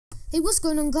Hey, what's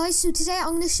going on, guys? So today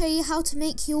I'm going to show you how to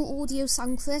make your audio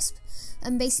sound crisp,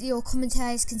 and basically your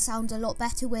commentaries can sound a lot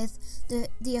better with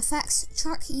the effects,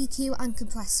 track, EQ and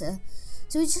compressor.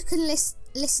 So we're just going to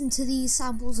listen to these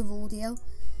samples of audio,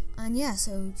 and yeah,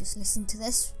 so just listen to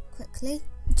this quickly.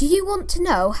 Do you want to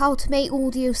know how to make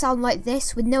audio sound like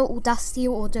this with no Audacity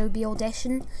or Adobe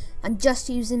Audition and just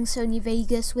using Sony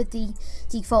Vegas with the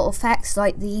default effects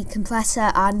like the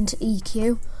compressor and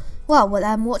EQ? Well,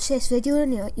 then watch this video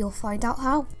and you'll find out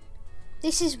how.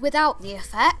 This is without the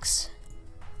effects.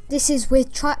 This is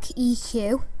with track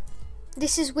EQ.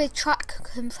 This is with track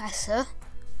compressor.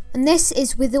 And this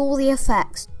is with all the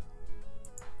effects.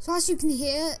 So as you can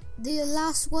hear, the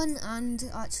last one, and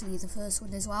actually the first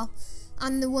one as well,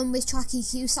 and the one with track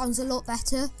EQ sounds a lot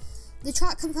better. The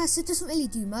track compressor doesn't really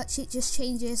do much, it just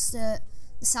changes the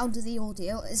sound of the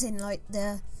audio, as in like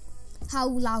how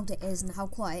loud it is and how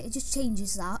quiet. It just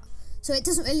changes that. So it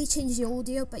doesn't really change the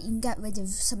audio, but you can get rid of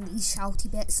some of these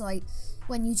shouty bits, like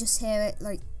when you just hear it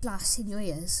like blast in your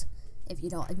ears, if you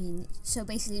know what I mean. So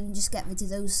basically you can just get rid of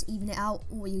those, even it out,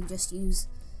 or you can just use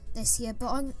this here.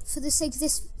 But for the sake of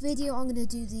this video, I'm going to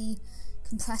do the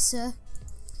compressor.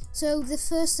 So the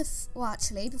first, well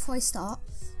actually, before I start,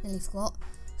 nearly forgot,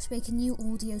 let's make a new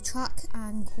audio track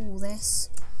and call this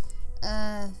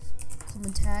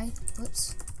commentary.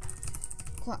 Whoops.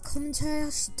 Quite commentary, I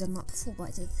should have done that before, but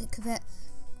I didn't think of it.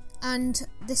 And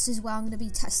this is where I'm going to be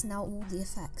testing out all the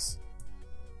effects.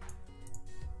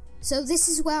 So this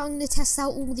is where I'm going to test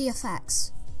out all the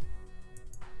effects.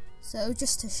 So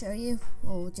just to show you,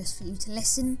 or just for you to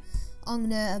listen, I'm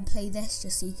going to play this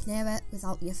just so you can hear it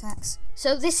without the effects.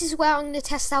 So this is where I'm going to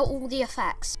test out all the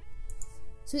effects.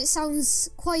 So it sounds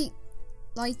quite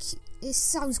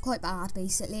bad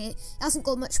basically. It hasn't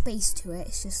got much bass to it,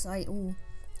 it's just like all...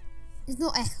 It's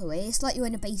not echoey, it's like you're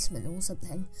in a basement or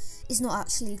something. It's not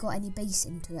actually got any bass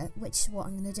into it, which is what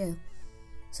I'm going to do.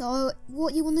 So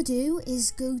what you want to do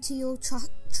is go to your track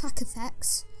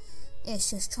effects. It's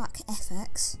just track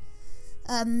FX.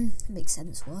 It makes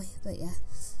sense why, but yeah.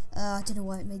 I don't know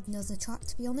why it made another track,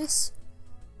 to be honest.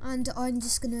 And I'm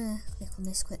just going to click on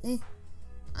this quickly.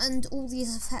 And all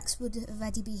these effects would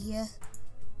already be here.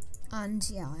 And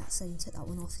yeah, I accidentally took that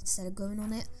one off instead of going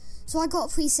on it. So I got a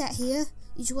preset here.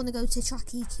 You just want to go to track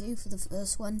EQ for the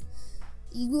first one.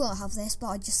 You will have this, but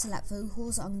I just select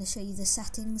vocals. I'm going to show you the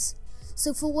settings.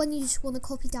 So for one, you just want to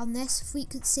copy down this.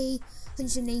 Frequency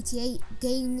 188,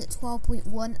 gain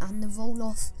 12.1, and the roll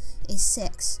off is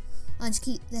 6. And just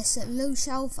keep this at low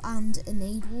shelf and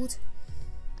enabled.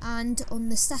 And on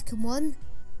the second one,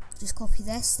 just copy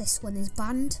this. This one is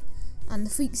band, and the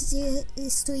frequency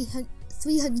is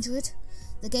 300.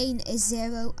 The gain is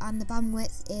 0 and the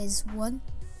bandwidth is 1.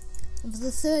 And for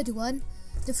the third one,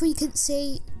 the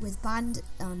frequency with band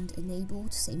and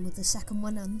enabled, same with the second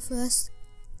one and the first.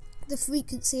 The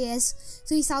frequency is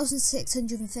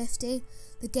 3650.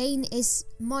 The gain is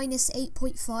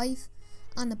 -8.5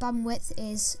 and the bandwidth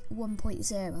is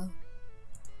 1.0.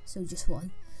 So just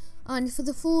 1. And for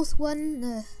the fourth one,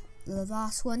 the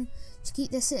last one, to keep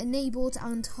this enabled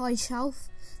and high shelf,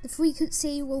 the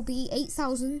frequency will be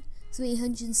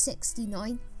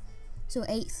 8369, so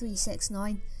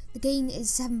 8369. The gain is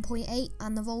 7.8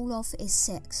 and the roll off is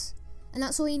 6. And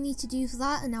that's all you need to do for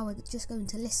that. And now we're just going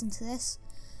to listen to this.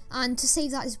 And to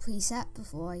save that as a preset,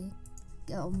 before I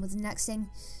get on with the next thing,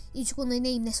 you just want to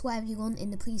name this whatever you want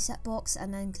in the preset box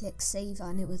and then click save,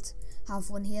 and it would have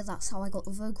one here. That's how I got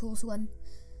the vocals one.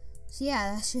 So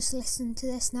yeah, let's just listen to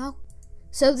this now.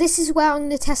 So this is where I'm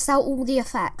going to test out all the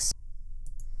effects.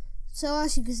 So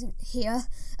as you can hear,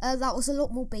 that was a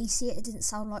lot more bassy. It didn't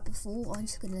sound like before. I'm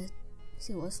just going to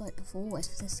see what it's like before.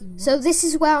 So this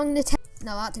is where I'm going to test.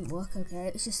 No, that didn't work, okay.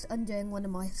 It was just undoing one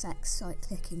of my effects, like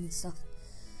clicking and stuff.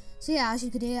 So yeah, as you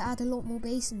can hear, it had a lot more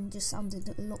bass and just sounded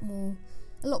a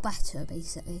lot better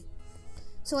basically.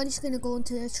 So I'm just going to go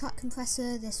onto the track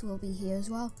compressor. This will be here as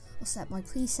well. I'll set my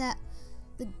preset.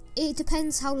 It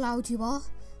depends how loud you are.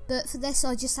 But for this,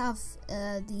 I just have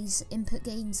these input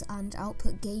gains and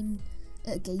output gain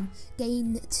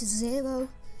to 0.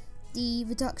 The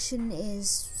reduction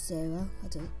is 0. I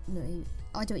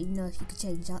don't even know if you could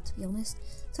change that, to be honest.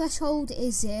 Threshold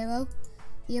is 0.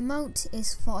 The amount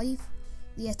is 5.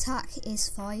 The attack is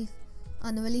 5,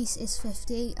 and the release is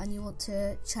 50. And you want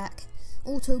to check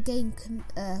auto gain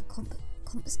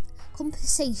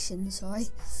compensation,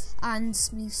 and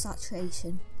smooth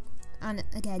saturation. And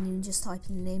again, you can just type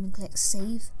in the name and click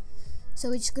save. So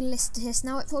we're just going to listen to this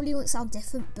now. It probably won't sound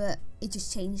different, but it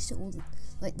just changed all the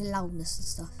loudness and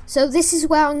stuff. So this is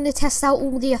where I'm going to test out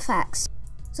all the effects.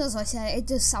 So as I said, it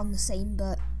does sound the same,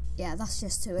 but yeah, that's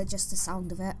just to adjust the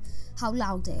sound of it, how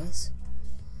loud it is.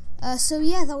 So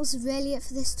yeah, that was really it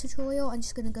for this tutorial. I'm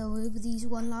just going to go over these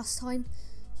one last time.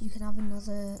 You can have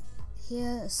another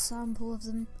here, a sample of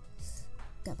them.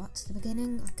 Get back to the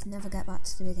beginning. I can never get back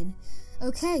to the beginning.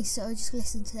 Okay, so just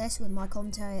listen to this with my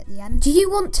commentary at the end. Do you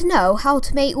want to know how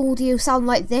to make audio sound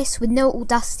like this with no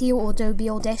Audacity or Adobe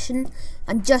Audition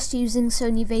and just using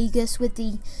Sony Vegas with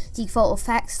the default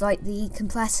effects like the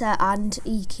compressor and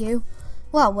EQ?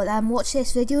 Well, then watch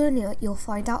this video and you'll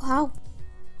find out how.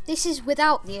 This is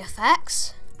without the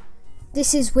effects.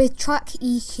 This is with track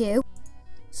EQ.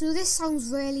 So this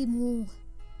sounds really more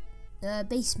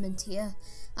basement here,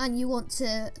 and you want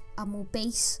to add more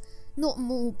bass, not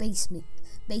more basement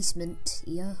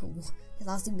here. If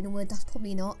that's even a word, that's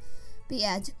probably not. But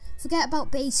yeah, forget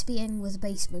about bass being with a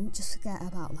basement, just forget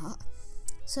about that.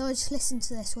 So just listen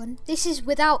to this one. This is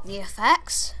without the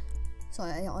effects.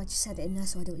 Sorry, I just said it in there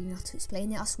so I don't even have to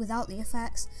explain it. That's without the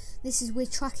effects. This is with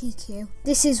track EQ.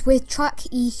 This is with track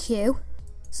EQ.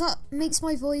 So that makes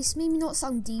my voice maybe not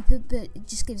sound deeper, but it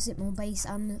just gives it more bass,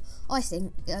 and I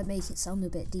think make it sound a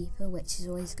bit deeper, which is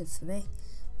always good for me.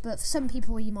 But for some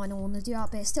people you might not want to do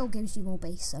that, but it still gives you more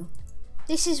bass. So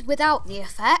this is without the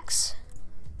effects.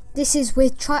 This is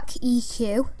with track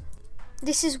EQ.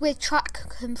 This is with track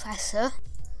compressor.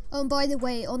 Oh, and by the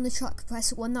way, on the track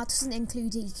compressor one, that doesn't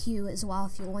include EQ as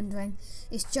well, if you're wondering.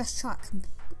 It's just track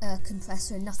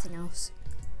compressor and nothing else.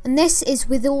 And this is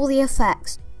with all the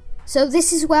effects. So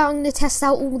this is where I'm going to test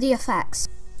out all the effects,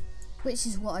 which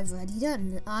is what I've already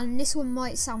done. And this one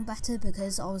might sound better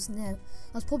because I was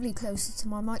probably closer to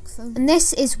my microphone. And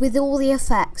this is with all the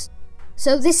effects.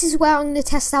 So this is where I'm going to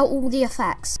test out all the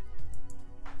effects.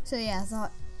 So yeah,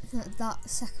 that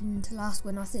second to last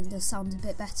one I think does sound a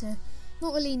bit better.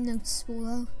 Not really noticeable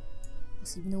though.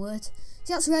 That's even a word.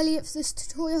 So that's really it for this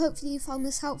tutorial. Hopefully you found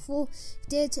this helpful.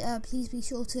 If you did, please be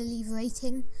sure to leave a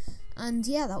rating. And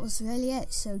yeah, that was really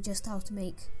it. So just how to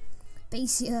make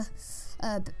bassier,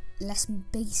 less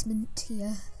basement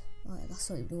here. Right, that's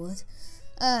not even a word.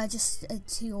 Just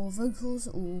to your vocals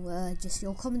or just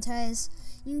your commentaries.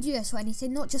 You can do this for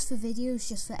anything, not just for videos,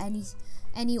 just for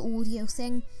any audio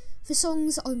thing. For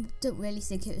songs, I don't really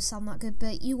think it would sound that good,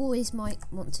 but you always might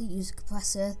want to use a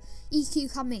compressor.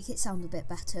 EQ can make it sound a bit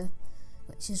better,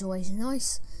 which is always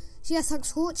nice. So yeah,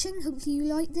 thanks for watching. Hopefully you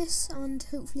liked this, and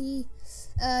hopefully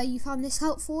you found this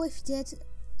helpful. If you did,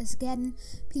 as again,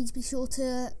 please be sure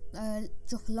to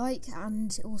drop a like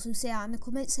and also say out in the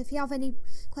comments if you have any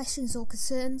questions or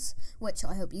concerns, which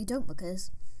I hope you don't,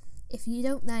 because if you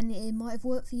don't, then it might have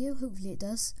worked for you. Hopefully it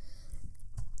does.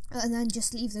 And then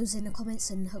just leave those in the comments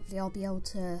and hopefully I'll be able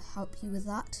to help you with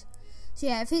that. So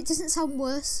yeah, if it doesn't sound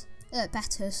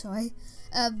better,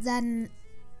 then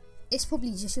it's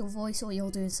probably just your voice or you're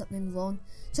doing something wrong.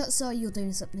 Chances are you're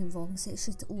doing something wrong, so it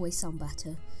should always sound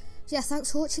better. So yeah,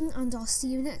 thanks for watching and I'll see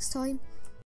you next time.